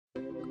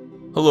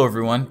Hello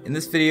everyone, in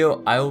this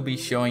video I will be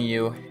showing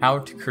you how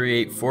to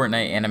create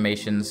Fortnite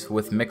animations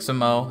with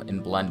Mixamo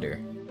in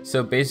Blender.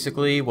 So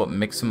basically what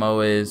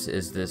Mixamo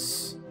is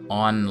this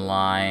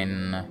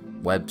online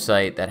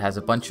website that has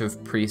a bunch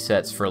of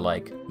presets for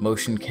like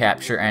motion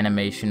capture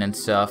animation and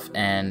stuff,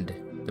 and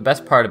the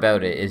best part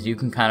about it is you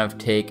can kind of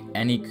take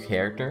any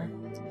character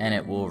and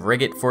it will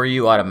rig it for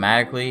you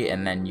automatically,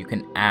 and then you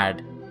can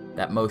add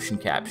that motion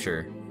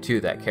capture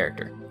to that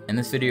character. In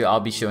this video I'll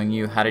be showing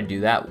you how to do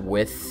that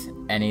with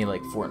any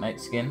like Fortnite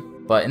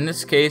skin, but in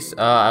this case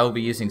I will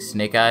be using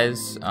Snake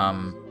Eyes.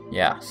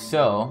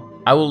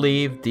 So I will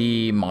leave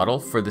the model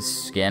for the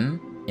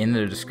skin in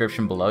the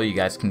description below. You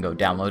guys can go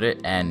download it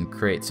and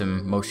create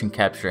some motion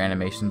capture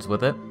animations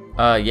with it.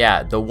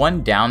 The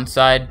one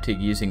downside to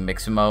using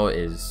Mixamo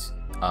is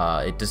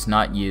it does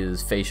not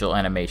use facial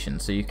animation,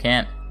 so you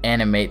can't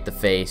animate the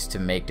face to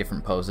make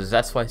different poses.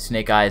 That's why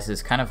Snake Eyes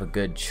is kind of a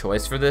good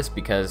choice for this,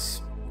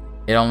 because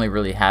it only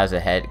really has a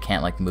head. It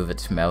can't like move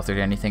its mouth or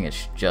anything.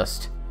 It's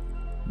just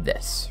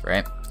this,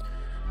 right?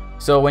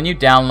 So when you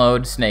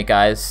download Snake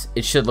Eyes,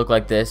 it should look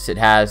like this. It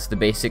has the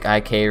basic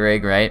IK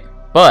rig, right?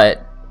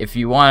 But if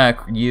you want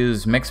to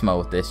use Mixamo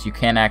with this, you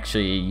can't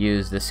actually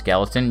use this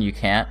skeleton. You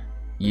can't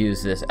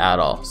use this at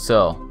all.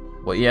 So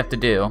what you have to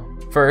do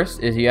first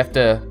is you have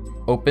to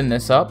open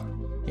this up.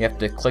 You have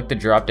to click the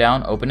drop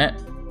down, open it,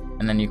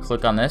 and then you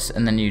click on this,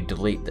 and then you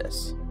delete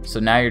this. So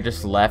now you're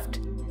just left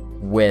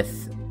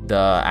with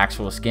the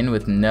actual skin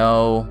with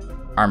no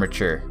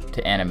armature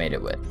to animate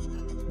it with.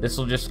 This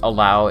will just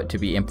allow it to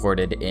be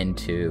imported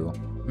into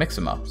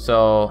Mixamo.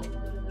 So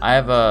I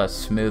have a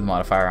smooth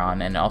modifier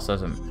on, and it also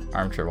has an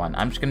armature one.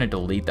 I'm just gonna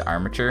delete the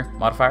armature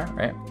modifier,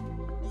 right?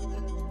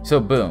 So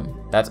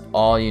boom, that's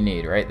all you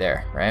need right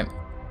there, right?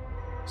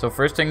 So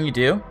first thing you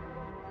do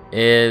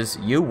is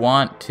you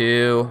want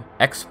to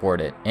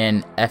export it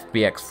in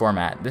FBX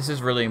format. This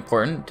is really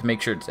important to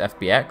make sure it's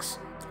FBX,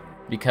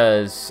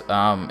 because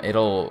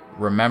it'll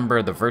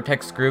remember the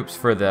vertex groups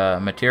for the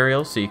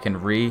materials, so you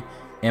can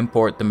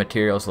re-import the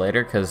materials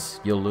later, because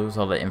you'll lose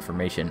all the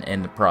information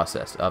in the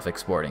process of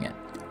exporting it.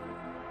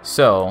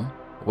 So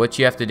what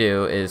you have to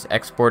do is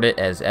export it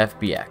as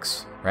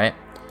FBX, right?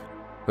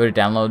 Go to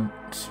download,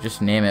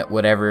 just name it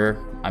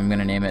whatever. I'm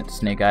gonna name it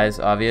Snake Eyes,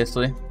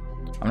 obviously.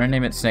 I'm gonna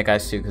name it Snake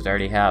Eyes too, because I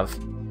already have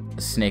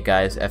the Snake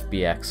Eyes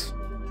FBX.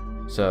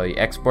 So you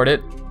export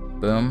it,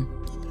 boom.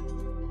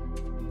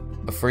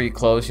 Before you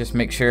close, just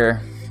make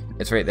sure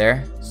it's right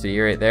there. See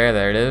right there,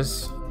 there it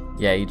is.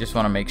 Yeah, you just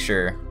want to make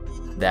sure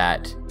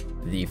that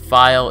the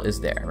file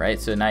is there, right?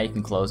 So now you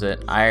can close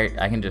it. I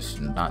can just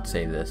not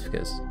save this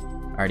because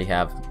I already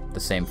have the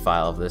same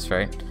file of this,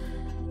 right?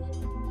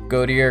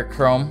 Go to your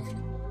Chrome,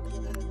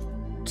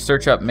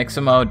 search up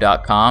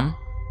mixamo.com,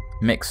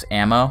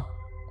 Mixamo.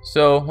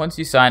 So once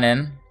you sign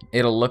in,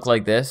 it'll look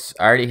like this.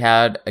 I already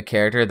had a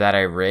character that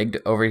I rigged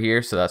over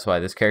here, so that's why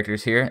this character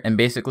is here. And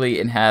basically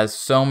it has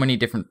so many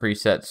different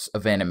presets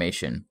of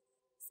animation.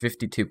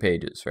 52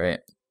 pages, right?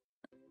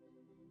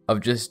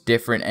 Of just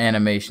different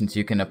animations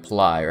you can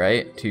apply,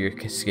 right? To your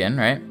skin,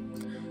 right?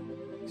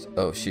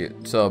 Oh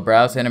shoot. So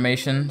browse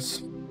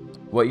animations.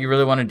 What you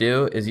really want to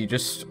do is you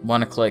just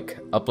want to click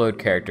upload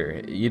character.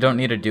 You don't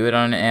need to do it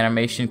on an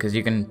animation, because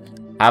you can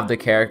have the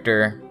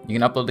character, you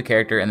can upload the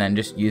character and then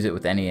just use it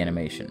with any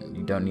animation.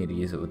 You don't need to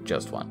use it with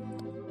just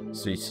one.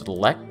 So you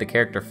select the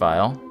character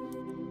file,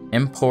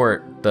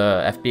 import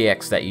the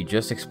FBX that you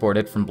just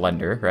exported from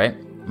Blender, right?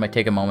 It might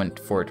take a moment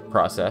for it to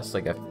process.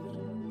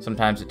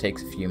 Sometimes it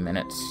takes a few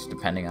minutes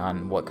depending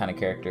on what kind of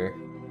character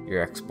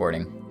you're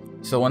exporting.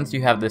 So once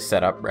you have this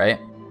set up, right,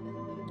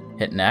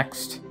 hit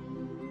next.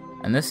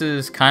 And this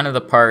is kind of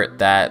the part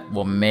that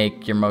will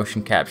make your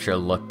motion capture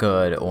look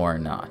good or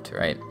not,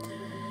 right?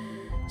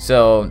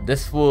 So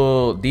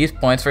these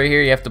points right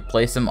here, you have to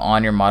place them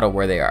on your model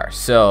where they are.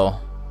 So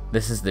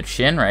this is the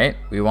chin, right?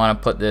 We want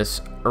to put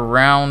this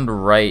around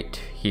right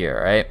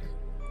here, right?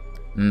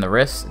 And the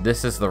wrist,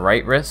 this is the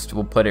right wrist.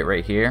 We'll put it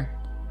right here.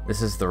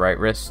 This is the right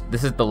wrist.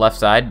 This is the left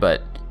side,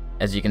 but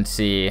as you can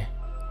see,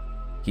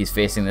 he's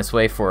facing this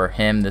way. For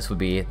him, this would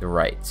be the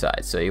right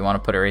side. So you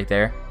want to put it right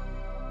there.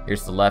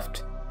 Here's the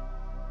left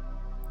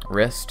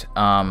wrist.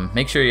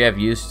 Make sure you have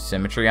used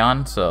symmetry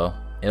on, so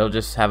it'll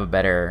just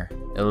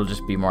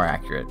be more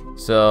accurate.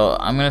 So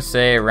I'm gonna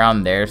say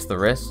around there's the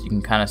wrist. You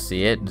can kind of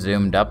see it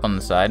zoomed up on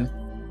the side.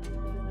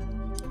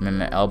 And then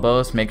the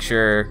elbows, make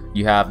sure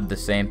you have the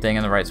same thing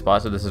in the right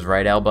spot. So this is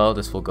right elbow,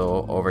 this will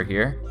go over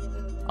here.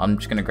 I'm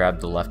just gonna grab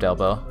the left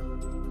elbow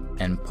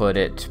and put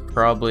it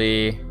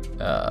probably,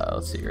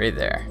 let's see, right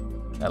there.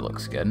 That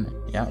looks good.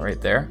 Yeah,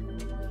 right there.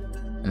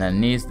 And then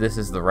knees, this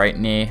is the right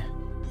knee,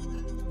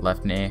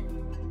 left knee.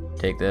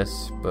 Take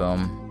this,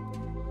 boom.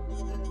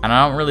 And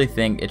I don't really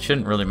think, it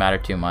shouldn't really matter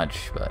too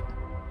much, but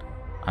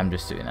I'm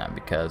just doing that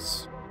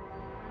because.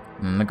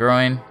 And then the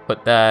groin,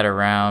 put that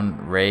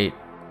around right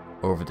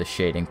over the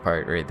shading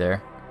part right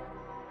there.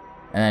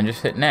 And then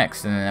just hit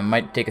next, and then it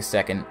might take a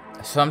second.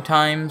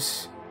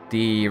 Sometimes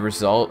the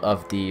result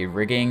of the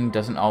rigging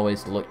doesn't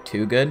always look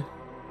too good,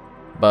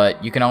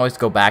 but you can always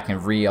go back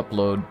and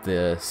re-upload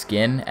the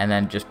skin and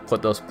then just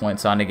put those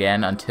points on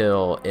again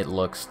until it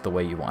looks the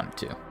way you want it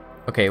to.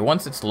 Okay,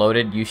 once it's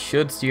loaded, you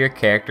should see your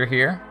character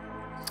here.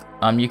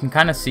 You can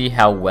kind of see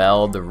how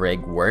well the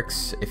rig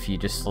works if you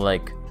just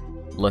like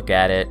look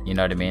at it, you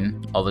know what I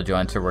mean? All the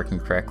joints are working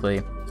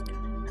correctly.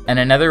 And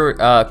another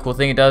cool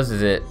thing it does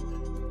is it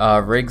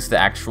rigs the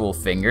actual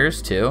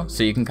fingers too,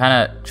 so you can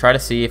kind of try to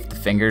see if the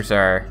fingers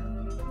are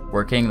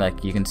working.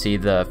 Like you can see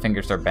the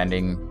fingers are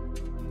bending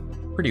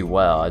pretty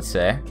well, I'd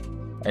say.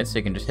 Right, so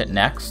you can just hit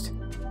next,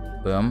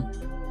 boom,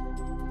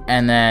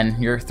 and then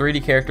your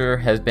 3D character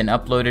has been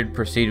uploaded.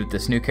 Proceed with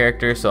this new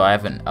character. So I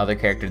have another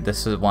character.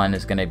 This one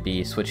is going to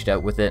be switched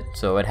out with it,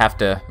 so I'd have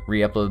to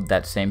re-upload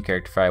that same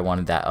character if I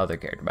wanted that other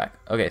character back.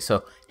 Okay,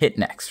 so hit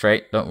next,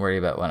 right? Don't worry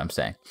about what I'm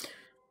saying.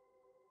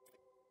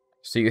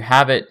 So you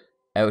have it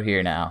out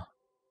here now.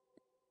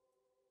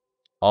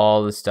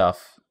 All the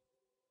stuff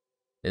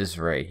is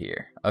right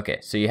here. Okay,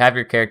 so you have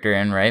your character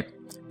in, right?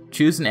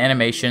 Choose an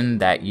animation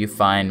that you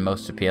find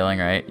most appealing,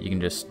 right? You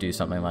can just do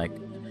something like,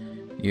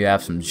 you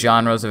have some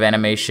genres of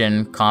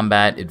animation: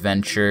 combat,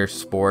 adventure,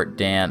 sport,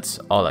 dance,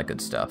 all that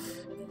good stuff.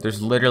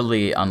 There's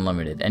literally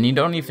unlimited, and you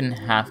don't even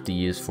have to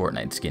use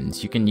Fortnite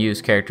skins. You can use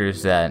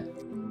characters that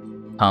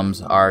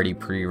comes already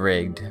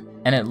pre-rigged,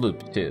 and it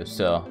loops too,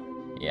 so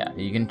yeah.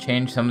 You can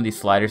change some of these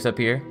sliders up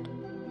here.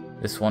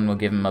 This one will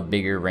give him a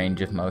bigger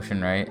range of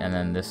motion, right? And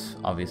then this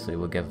obviously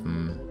will give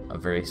him a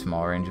very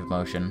small range of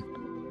motion.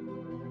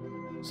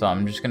 So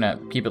I'm just gonna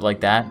keep it like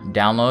that.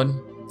 Download.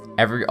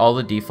 All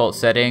the default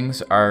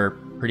settings are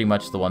pretty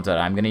much the ones that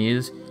I'm gonna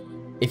use.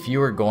 If you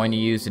were going to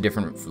use a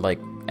different like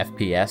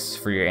FPS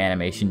for your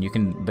animation, you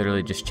can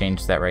literally just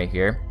change that right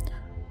here.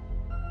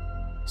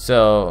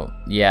 So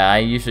yeah, I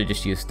usually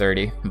just use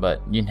 30,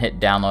 but you can hit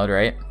download,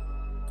 right?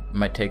 It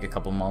might take a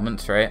couple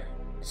moments, right?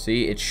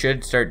 See, it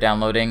should start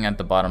downloading at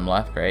the bottom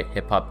left, right?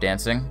 Hip hop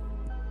dancing.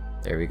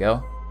 There we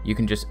go. You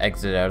can just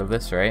exit out of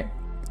this, right?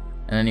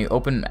 And then you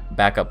open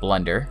back up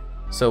Blender.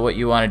 So what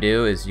you want to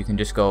do is you can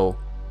just go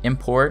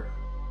import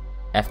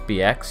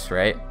FBX,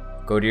 right?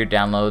 Go to your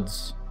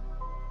downloads,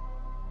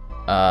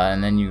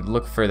 and then you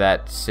look for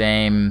that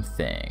same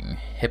thing,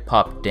 hip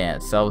hop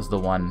dance. That was the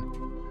one.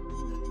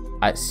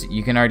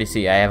 You can already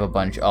see I have a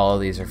bunch. All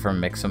of these are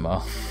from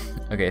Mixamo.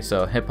 Okay,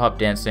 so hip hop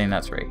dancing,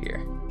 that's right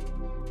here.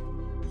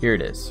 Here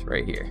it is,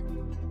 right here.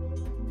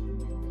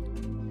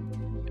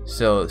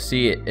 So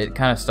see, it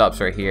kind of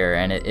stops right here,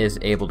 and it is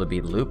able to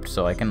be looped.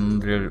 So I can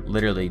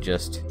literally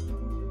just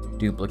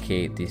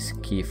duplicate these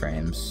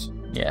keyframes.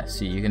 Yeah,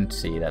 see, you can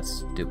see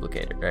that's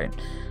duplicated, right?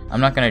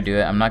 I'm not gonna do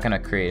it. I'm not gonna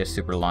create a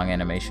super long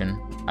animation.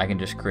 I can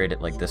just create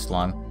it like this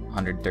long,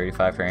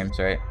 135 frames,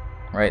 right?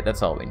 Right,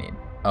 that's all we need.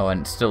 Oh,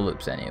 and it still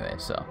loops anyway,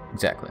 so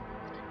exactly.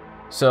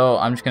 So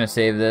I'm just gonna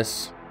save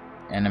this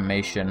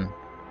animation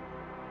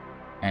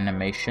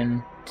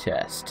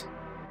test.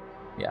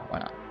 Yeah, why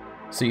not?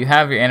 So you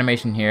have your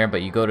animation here,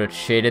 but you go to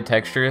shaded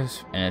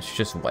textures and it's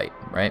just white,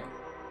 right?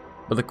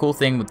 But the cool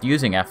thing with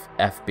using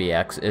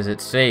FBX is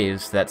it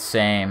saves that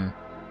same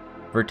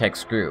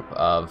vertex group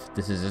of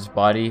this is his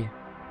body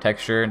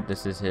texture,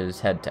 this is his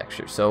head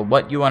texture. So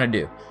what you want to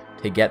do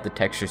to get the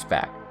textures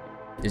back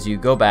is you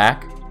go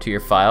back to your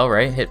file,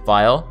 right? Hit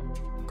file,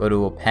 go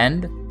to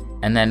append,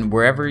 and then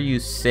wherever you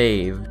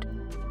saved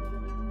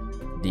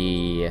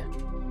the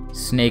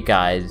Snake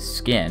Eyes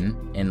skin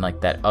in like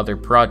that other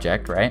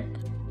project, right?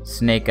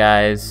 Snake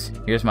Eyes,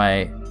 here's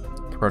my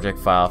project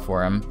file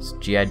for him. It's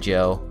G.I.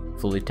 Joe,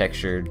 fully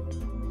textured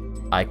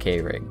IK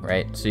rig,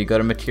 right? So you go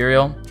to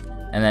material,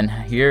 and then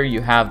here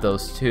you have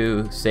those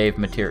two saved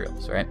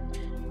materials, right?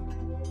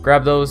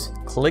 Grab those,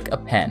 click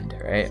append,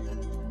 right?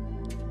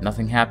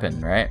 Nothing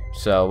happened, right?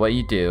 So what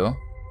you do,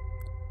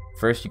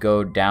 first you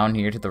go down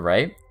here to the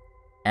right,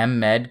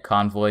 MMed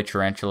Convoy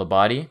Tarantula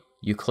Body.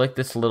 You click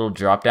this little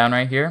drop down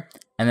right here,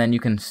 and then you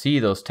can see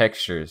those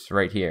textures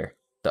right here.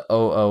 The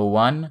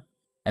 001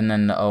 and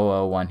then the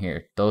 001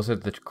 here. Those are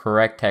the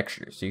correct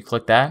textures. So you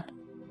click that,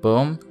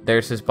 boom,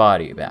 there's his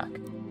body back.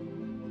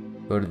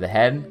 Go to the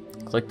head,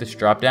 click this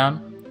drop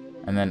down,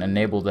 and then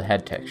enable the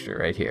head texture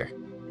right here.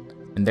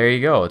 And there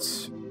you go,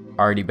 it's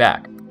already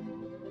back.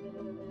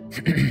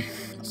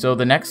 So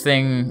the next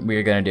thing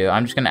we're gonna do,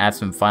 I'm just gonna add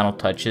some final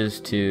touches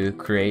to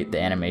create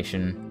the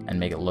animation and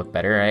make it look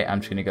better, right?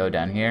 I'm just gonna go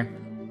down here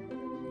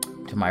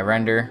to my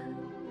render.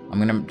 I'm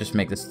gonna just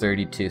make this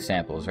 32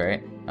 samples,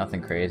 right?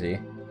 Nothing crazy.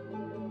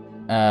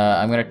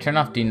 I'm gonna turn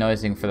off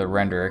denoising for the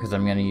renderer because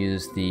I'm gonna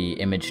use the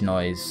image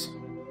noise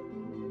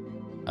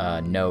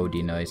no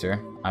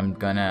denoiser. I'm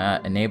gonna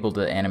enable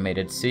the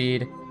animated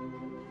seed.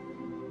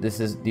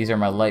 These are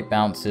my light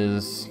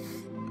bounces.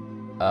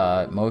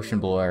 Motion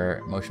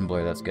blur,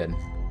 that's good.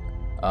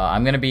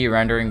 I'm gonna be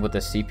rendering with a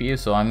CPU,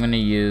 so I'm gonna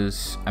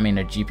use, a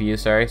GPU,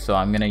 sorry. So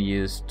I'm gonna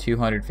use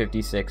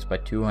 256 by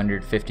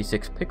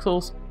 256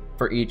 pixels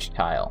for each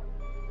tile.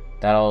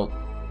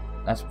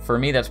 For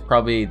me, that's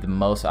probably the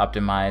most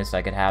optimized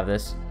I could have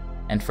this.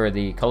 And for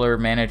the color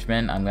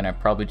management, I'm gonna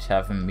probably just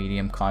have a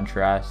medium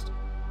contrast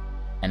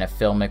and a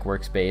filmic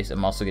workspace.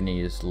 I'm also gonna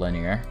use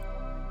linear.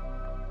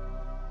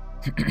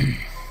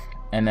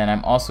 And then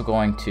I'm also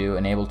going to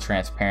enable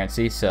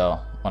transparency, so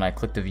when I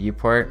click the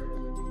viewport,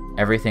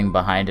 everything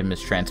behind him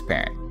is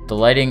transparent. The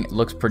lighting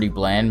looks pretty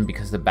bland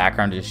because the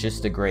background is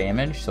just a gray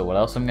image, so what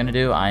else I'm going to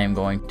do, I am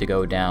going to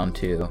go down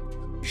to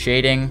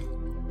shading,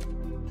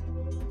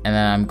 and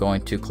then I'm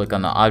going to click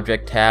on the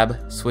object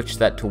tab, switch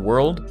that to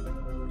world,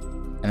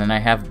 and then I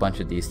have a bunch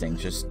of these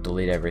things, just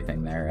delete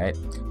everything there, right?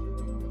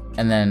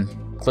 And then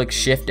click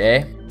Shift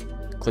A,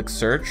 click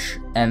search,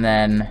 and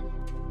then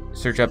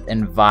search up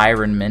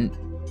environment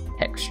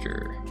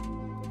texture.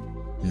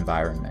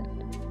 Environment.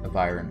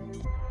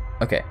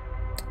 Okay.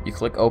 You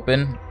click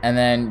open, and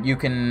then you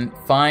can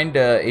find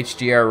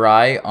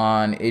HDRI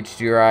on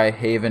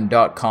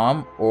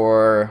hdrihaven.com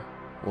or,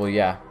 well,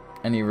 yeah,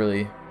 any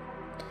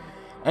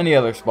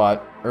other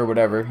spot or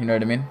whatever, you know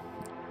what I mean?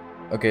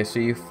 Okay, so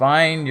you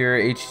find your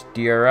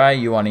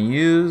HDRI you want to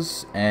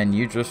use, and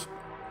you just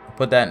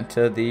put that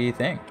into the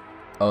thing.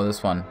 Oh,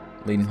 this one,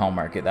 Leading Hall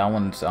Market. That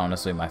one's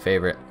honestly my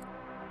favorite.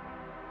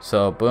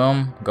 So,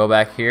 boom, go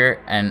back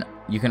here, and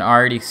you can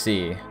already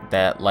see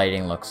that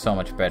lighting looks so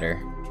much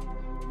better.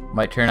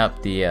 Might turn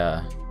up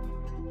the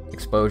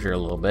exposure a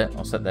little bit.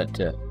 I'll set that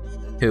to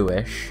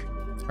 2-ish,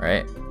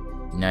 right?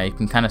 Now you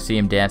can kind of see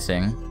him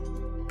dancing.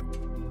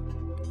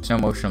 It's no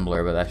motion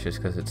blur, but that's just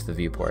because it's the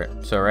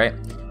viewport. So, right?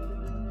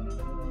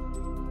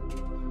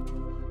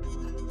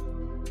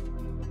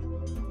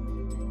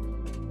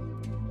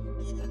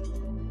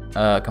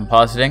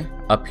 Compositing,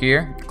 up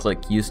here,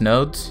 click Use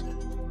Nodes.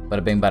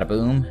 Bada bing, bada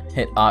boom.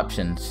 Hit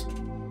Options.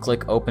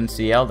 Click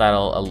OpenCL,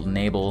 that'll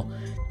enable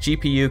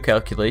GPU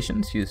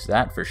calculations. Use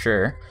that for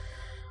sure.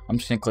 I'm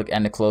just gonna click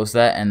N to close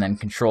that, and then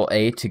Control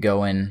A to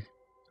go in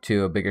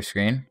to a bigger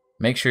screen.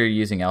 Make sure you're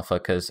using alpha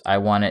because I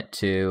want it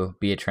to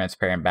be a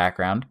transparent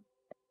background.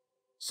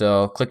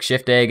 So click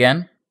Shift A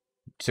again,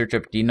 search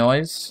up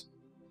denoise,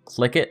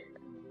 click it,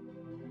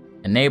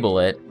 enable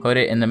it, put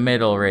it in the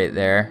middle right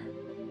there.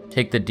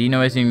 Take the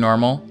denoising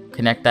normal,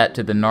 connect that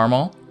to the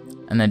normal,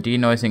 and then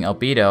denoising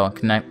albedo,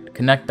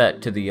 connect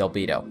that to the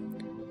albedo.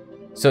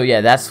 So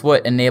yeah, that's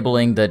what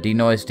enabling the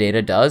denoise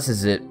data does,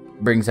 is it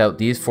brings out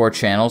these 4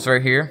 channels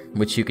right here,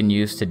 which you can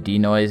use to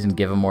denoise and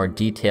give a more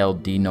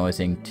detailed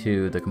denoising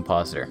to the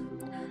compositor.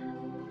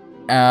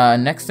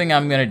 Next thing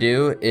I'm gonna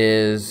do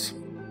is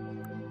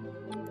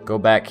go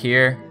back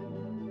here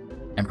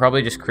and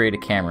probably just create a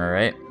camera,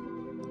 right?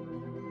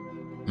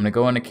 I'm gonna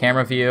go into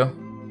camera view.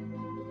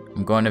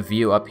 I'm going to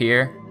view up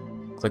here,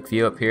 click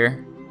view up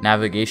here,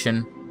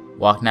 navigation,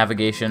 walk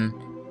navigation,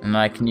 and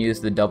then I can use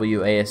the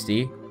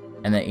WASD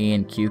and the E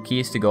and Q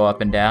keys to go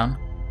up and down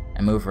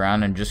and move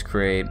around and just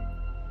create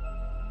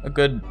a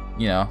good,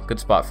 good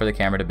spot for the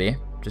camera to be.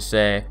 Just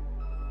say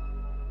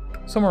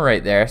somewhere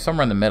right there,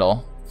 somewhere in the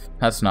middle.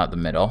 That's not the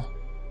middle.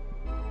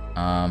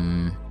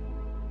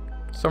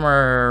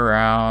 Somewhere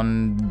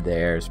around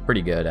there is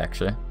pretty good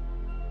actually.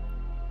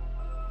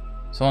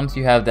 So once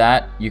you have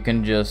that, you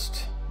can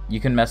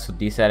mess with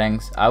these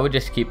settings. I would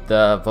just keep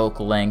the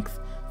focal length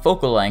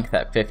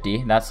at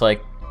 50. That's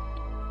like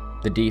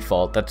the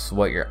default. That's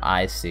what your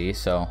eyes see,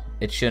 so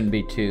it shouldn't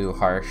be too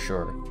harsh.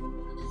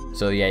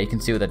 So yeah, you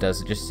can see what that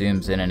does. It just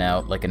zooms in and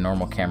out like a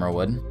normal camera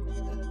would.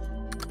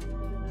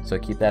 So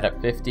keep that at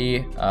 50.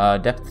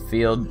 Depth of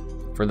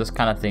field, for this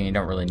kind of thing you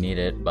don't really need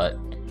it, but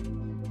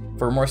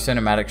for more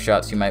cinematic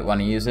shots you might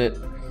want to use it.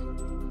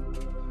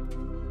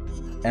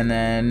 And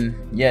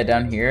then yeah,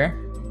 down here,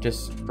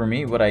 just for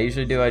me, what I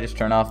usually do, I just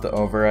turn off the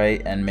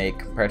overwrite and make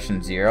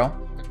compression 0.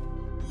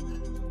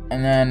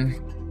 And then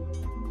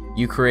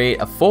you create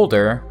a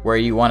folder where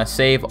you want to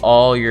save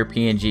all your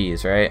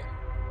PNGs, right?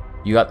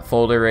 You got the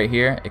folder right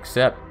here,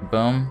 except,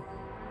 boom,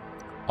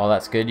 all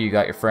that's good. You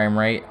got your frame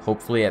rate,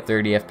 hopefully at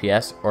 30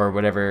 FPS or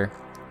whatever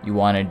you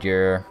wanted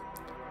your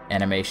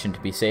animation to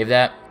be saved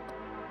at.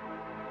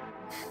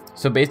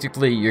 So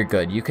basically, you're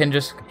good. You can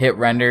just hit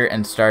render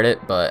and start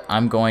it, but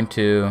I'm going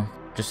to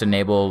just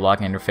enable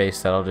locking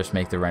interface. That'll just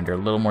make the render a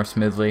little more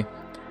smoothly.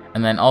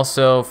 And then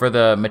also for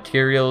the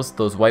materials,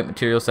 those white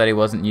materials that he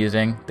wasn't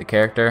using, the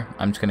character,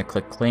 I'm just gonna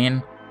click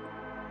clean,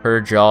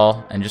 purge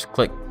all, and just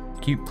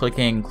keep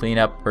clicking clean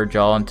up, purge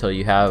all until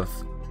you have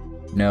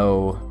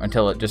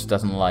until it just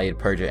doesn't allow you to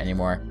purge it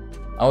anymore.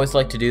 I always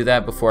like to do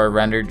that before I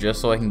render, just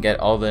so I can get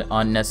all the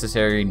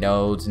unnecessary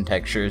nodes and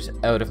textures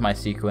out of my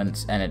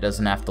sequence, and it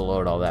doesn't have to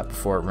load all that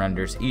before it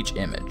renders each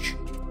image.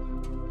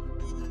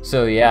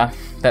 So yeah,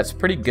 that's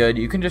pretty good.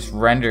 You can just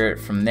render it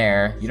from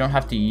there. You don't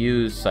have to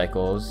use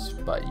cycles,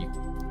 but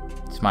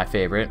it's my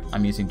favorite.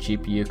 I'm using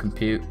GPU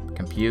compute.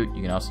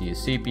 You can also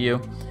use CPU.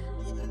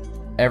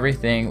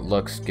 Everything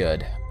looks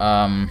good.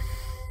 To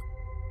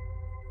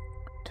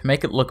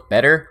make it look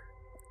better,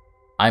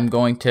 I'm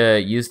going to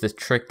use this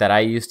trick that I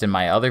used in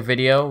my other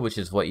video, which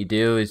is what you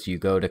do is you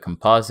go to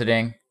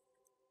compositing.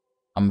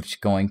 I'm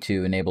just going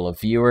to enable a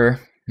viewer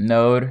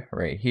node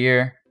right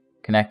here,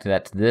 connect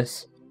that to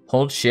this,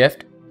 hold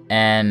shift,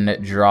 and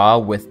draw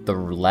with the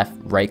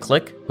right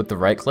click.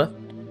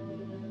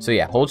 So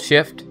yeah, hold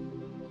shift,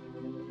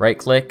 right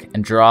click,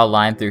 and draw a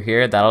line through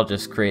here. That'll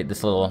just create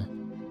this little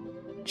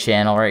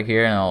channel right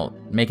here, and it'll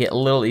make it a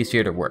little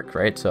easier to work,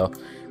 right? So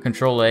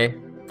Control A,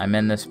 I'm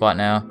in this spot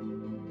now.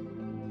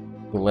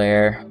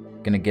 Glare,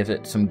 gonna give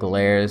it some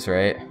glares,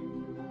 right?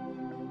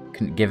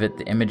 Can give it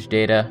the image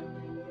data.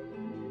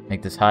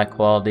 Make this high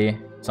quality.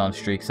 It's on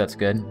streaks, that's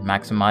good.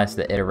 Maximize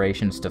the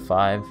iterations to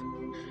 5.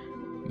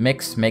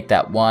 Mix, make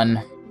that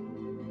 1.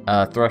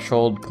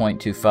 Threshold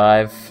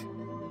 0.25.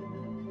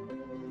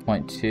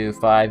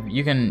 0.25.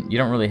 You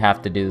don't really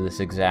have to do this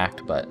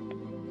exact, but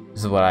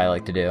this is what I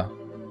like to do.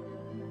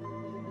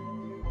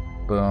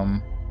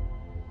 Boom.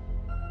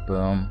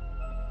 Boom.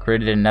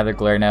 Created another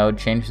glare node.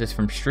 Change this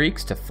from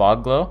streaks to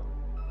fog glow.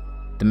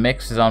 The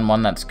mix is on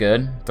 1, that's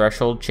good.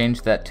 Threshold,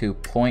 change that to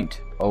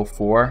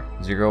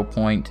 0.04,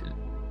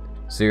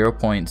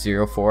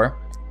 0.04,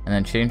 and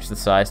then change the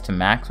size to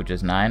max, which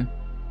is 9.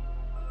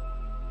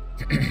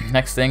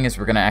 Next thing is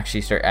we're gonna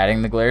actually start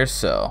adding the glares.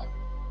 So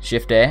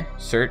Shift A,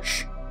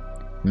 search,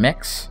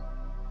 mix,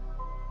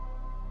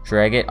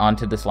 drag it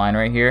onto this line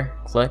right here,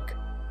 click,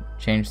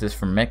 change this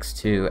from mix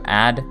to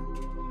add,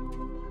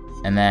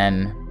 and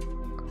then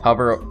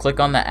hover,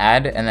 click on the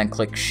add, and then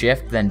click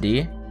Shift then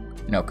D.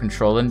 No,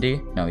 Control and D.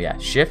 No, yeah,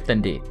 Shift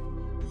and D.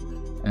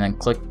 And then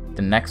click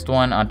the next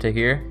one onto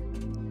here.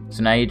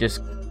 So now you just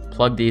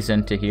plug these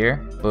into here.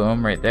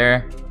 Boom, right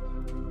there.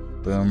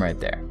 Boom, right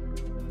there.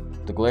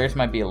 The glares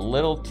might be a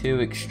little too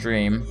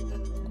extreme.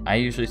 I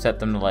usually set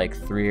them to like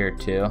 3 or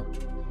 2.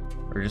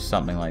 Or just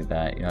something like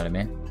that, you know what I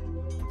mean?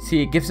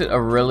 See, it gives it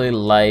a really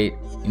light,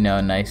 you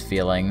know, nice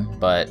feeling.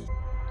 But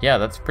yeah,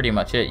 that's pretty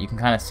much it. You can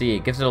kind of see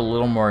it gives it a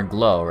little more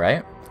glow,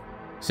 right?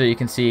 So you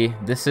can see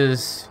this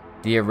is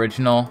the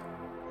original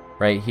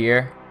right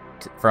here,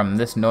 from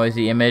this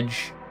noisy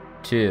image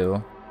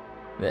to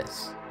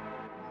this.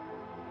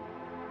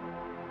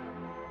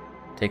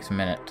 Takes a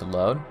minute to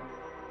load.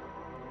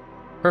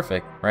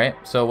 Perfect, right?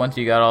 So once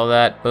you got all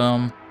that,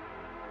 boom,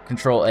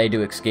 Control A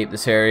to escape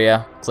this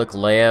area, click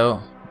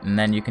layout, and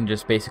then you can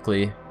just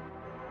basically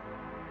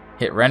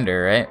hit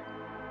render, right?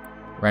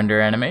 Render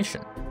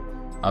animation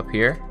up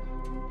here.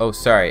 Oh,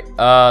 sorry.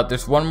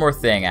 There's one more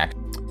thing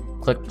actually.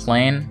 Click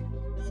plane,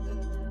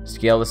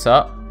 scale this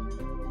up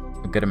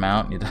a good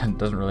amount. It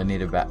doesn't really need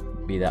to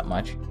be that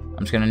much. I'm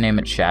just gonna name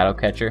it Shadow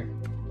Catcher.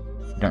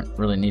 You don't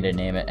really need to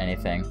name it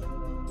anything.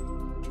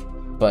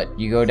 But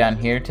you go down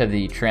here to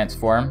the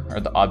transform or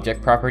the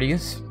object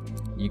properties.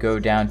 You go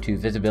down to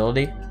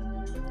visibility,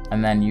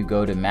 and then you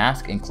go to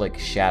mask and click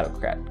Shadow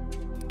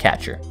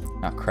Catcher,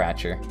 not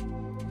Cratcher.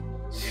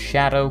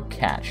 Shadow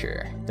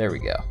Catcher. There we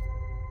go.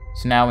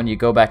 So now when you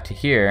go back to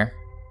here,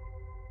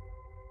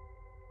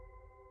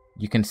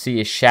 you can see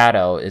a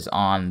shadow is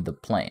on the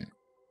plane,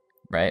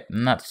 right?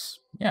 And that's,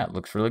 yeah, it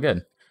looks really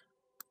good.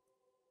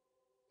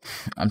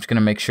 I'm just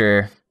gonna make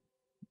sure,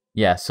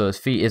 yeah, so his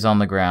feet is on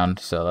the ground,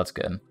 so that's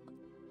good.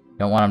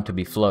 Don't want him to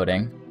be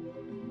floating.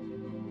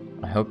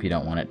 I hope you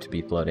don't want it to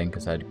be floating,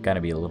 because that'd gotta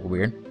be a little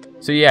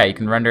weird. So yeah, you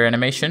can render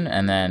animation,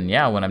 and then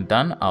yeah, when I'm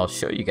done, I'll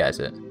show you guys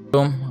it.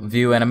 Boom,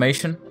 view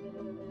animation.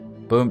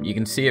 Boom, you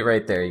can see it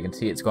right there. You can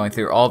see it's going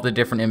through all the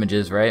different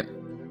images, right?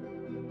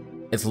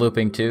 It's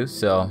looping too,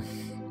 so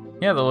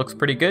yeah, that looks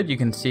pretty good. You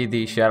can see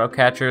the shadow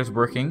catcher is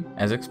working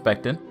as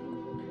expected.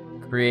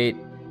 Create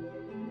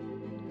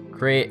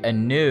a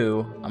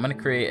new, I'm gonna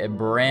create a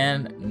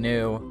brand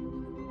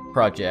new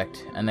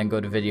project, and then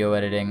go to video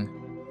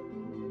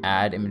editing,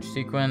 add image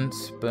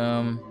sequence,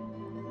 boom.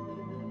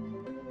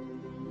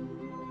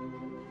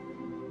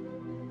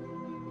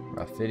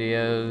 Rough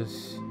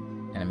videos,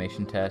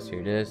 animation test, here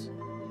it is.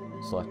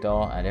 Select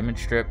all, add image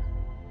strip.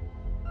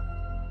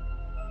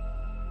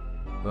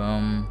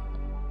 Boom.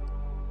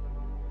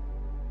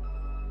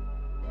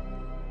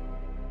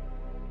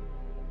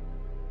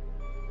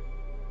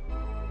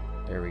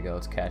 There we go,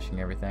 it's caching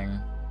everything.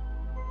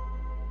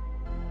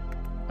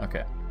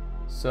 Okay,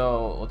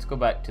 so let's go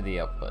back to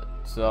the output.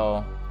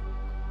 So,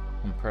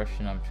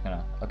 compression, I'm just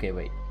gonna, okay,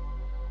 wait.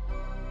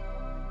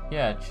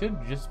 Yeah, it should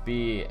just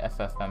be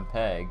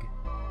FFmpeg.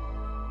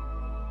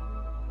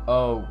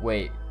 Oh,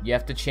 wait, you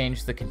have to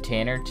change the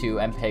container to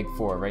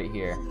MPEG-4 right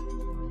here.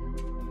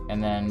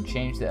 And then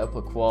change the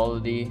output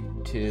quality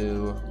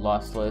to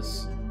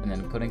lossless, and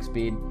then encoding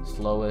speed,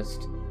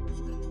 slowest,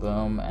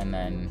 boom, and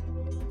then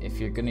if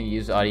you're gonna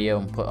use audio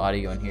and put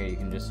audio in here, you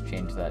can just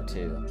change that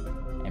to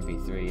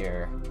MP3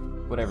 or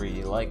whatever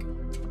you like.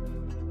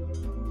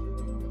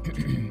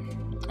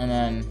 And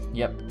then,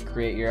 yep,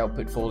 create your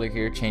output folder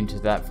here, change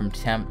that from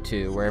temp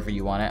to wherever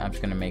you want it. I'm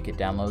just gonna make it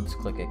downloads,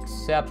 click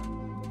accept,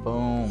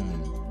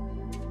 boom.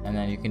 And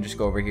then you can just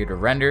go over here to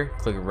render,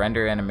 click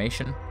render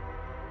animation.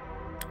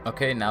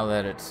 Okay, now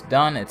that it's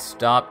done, it's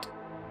stopped,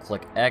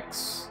 click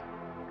X,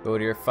 go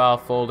to your file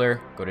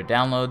folder, go to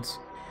downloads.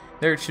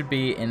 There it should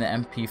be in the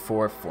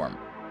MP4 form.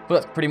 But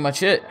that's pretty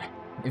much it.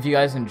 If you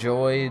guys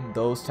enjoyed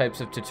those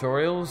types of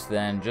tutorials,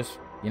 then just,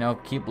 you know,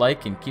 keep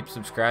liking, keep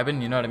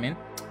subscribing, you know what I mean?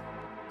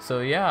 So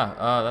yeah,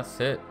 that's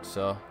it.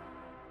 So,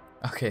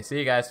 okay, see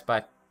you guys,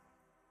 bye.